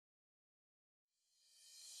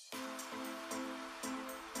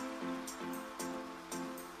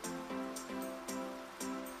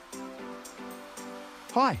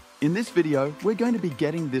Hi, in this video, we're going to be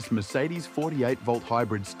getting this Mercedes 48-volt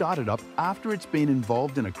hybrid started up after it's been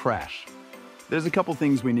involved in a crash. There's a couple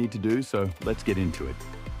things we need to do, so let's get into it.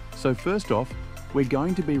 So first off, we're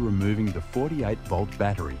going to be removing the 48-volt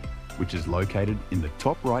battery, which is located in the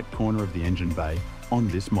top right corner of the engine bay on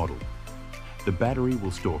this model. The battery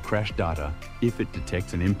will store crash data if it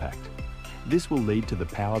detects an impact. This will lead to the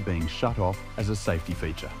power being shut off as a safety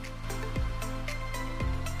feature.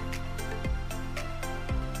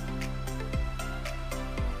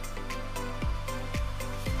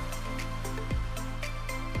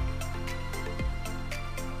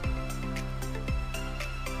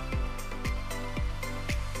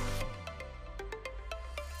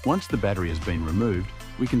 Once the battery has been removed,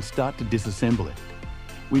 we can start to disassemble it.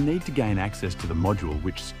 We need to gain access to the module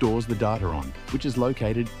which stores the data on, which is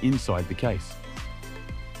located inside the case.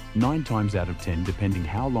 9 times out of 10, depending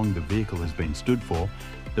how long the vehicle has been stood for,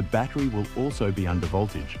 the battery will also be under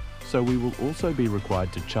voltage, so we will also be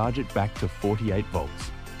required to charge it back to 48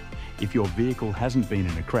 volts. If your vehicle hasn't been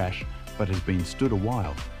in a crash, but has been stood a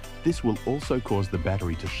while, this will also cause the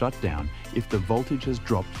battery to shut down if the voltage has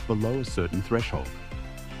dropped below a certain threshold.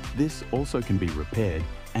 This also can be repaired,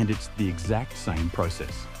 and it's the exact same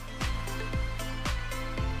process.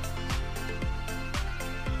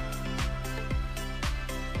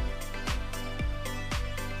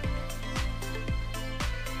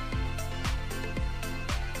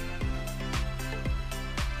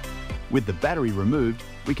 With the battery removed,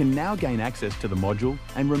 we can now gain access to the module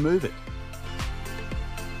and remove it.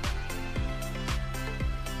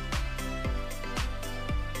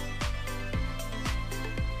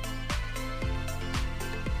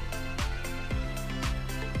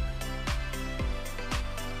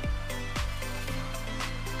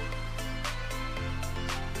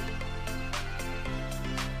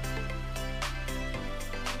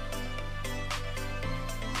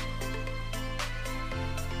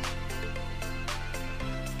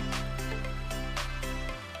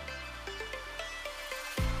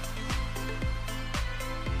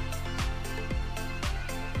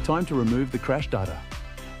 Time to remove the crash data.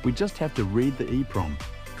 We just have to read the EEPROM,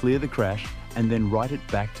 clear the crash, and then write it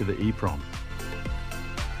back to the EEPROM.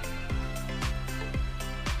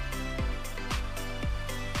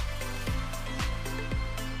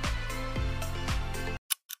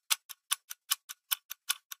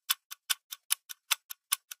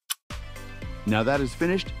 Now that is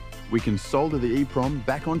finished, we can solder the EEPROM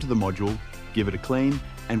back onto the module, give it a clean,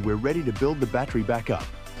 and we're ready to build the battery back up.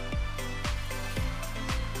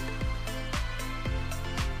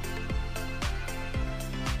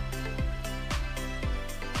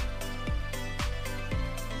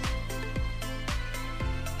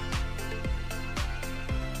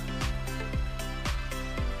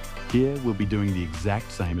 Here, we'll be doing the exact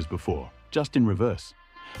same as before, just in reverse.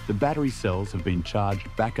 The battery cells have been charged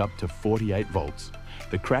back up to 48 volts.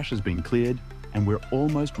 The crash has been cleared, and we're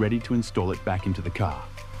almost ready to install it back into the car.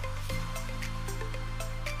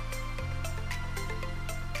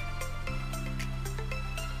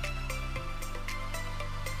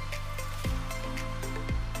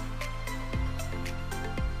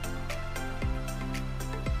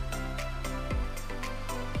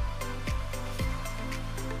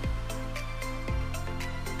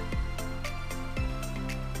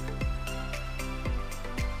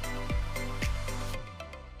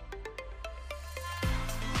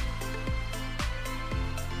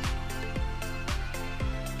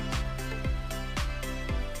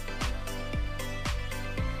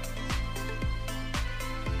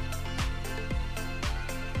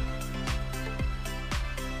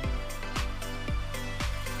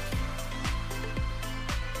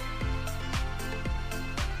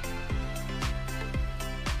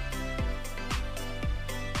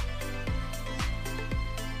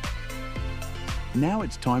 Now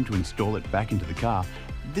it's time to install it back into the car.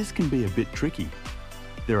 This can be a bit tricky.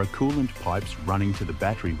 There are coolant pipes running to the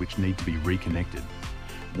battery which need to be reconnected.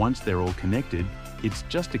 Once they're all connected, it's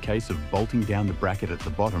just a case of bolting down the bracket at the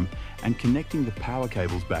bottom and connecting the power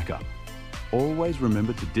cables back up. Always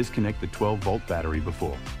remember to disconnect the 12-volt battery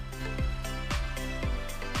before.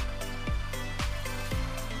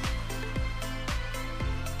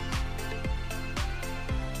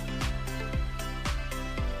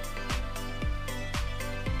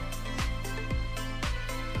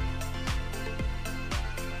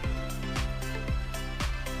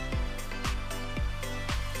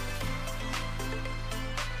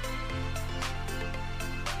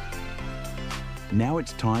 Now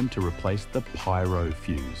it's time to replace the pyro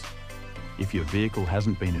fuse. If your vehicle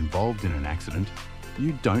hasn't been involved in an accident,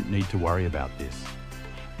 you don't need to worry about this.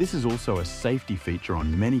 This is also a safety feature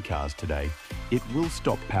on many cars today. It will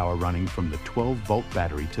stop power running from the 12-volt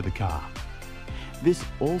battery to the car. This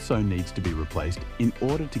also needs to be replaced in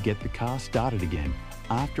order to get the car started again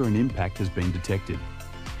after an impact has been detected.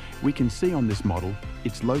 We can see on this model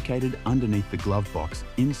it's located underneath the glove box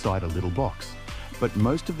inside a little box, but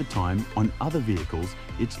most of the time on other vehicles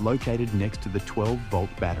it's located next to the 12-volt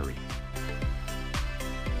battery.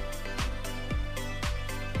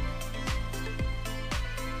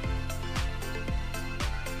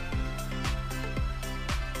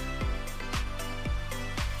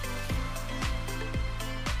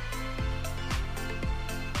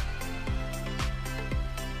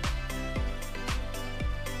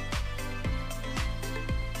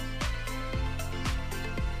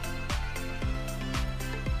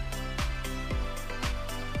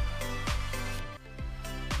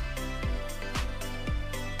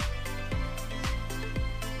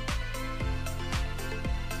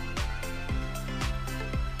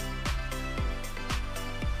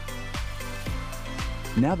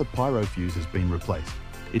 Now the pyro fuse has been replaced,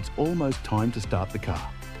 it's almost time to start the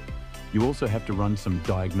car. You also have to run some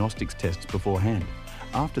diagnostics tests beforehand.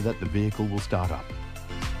 After that, the vehicle will start up.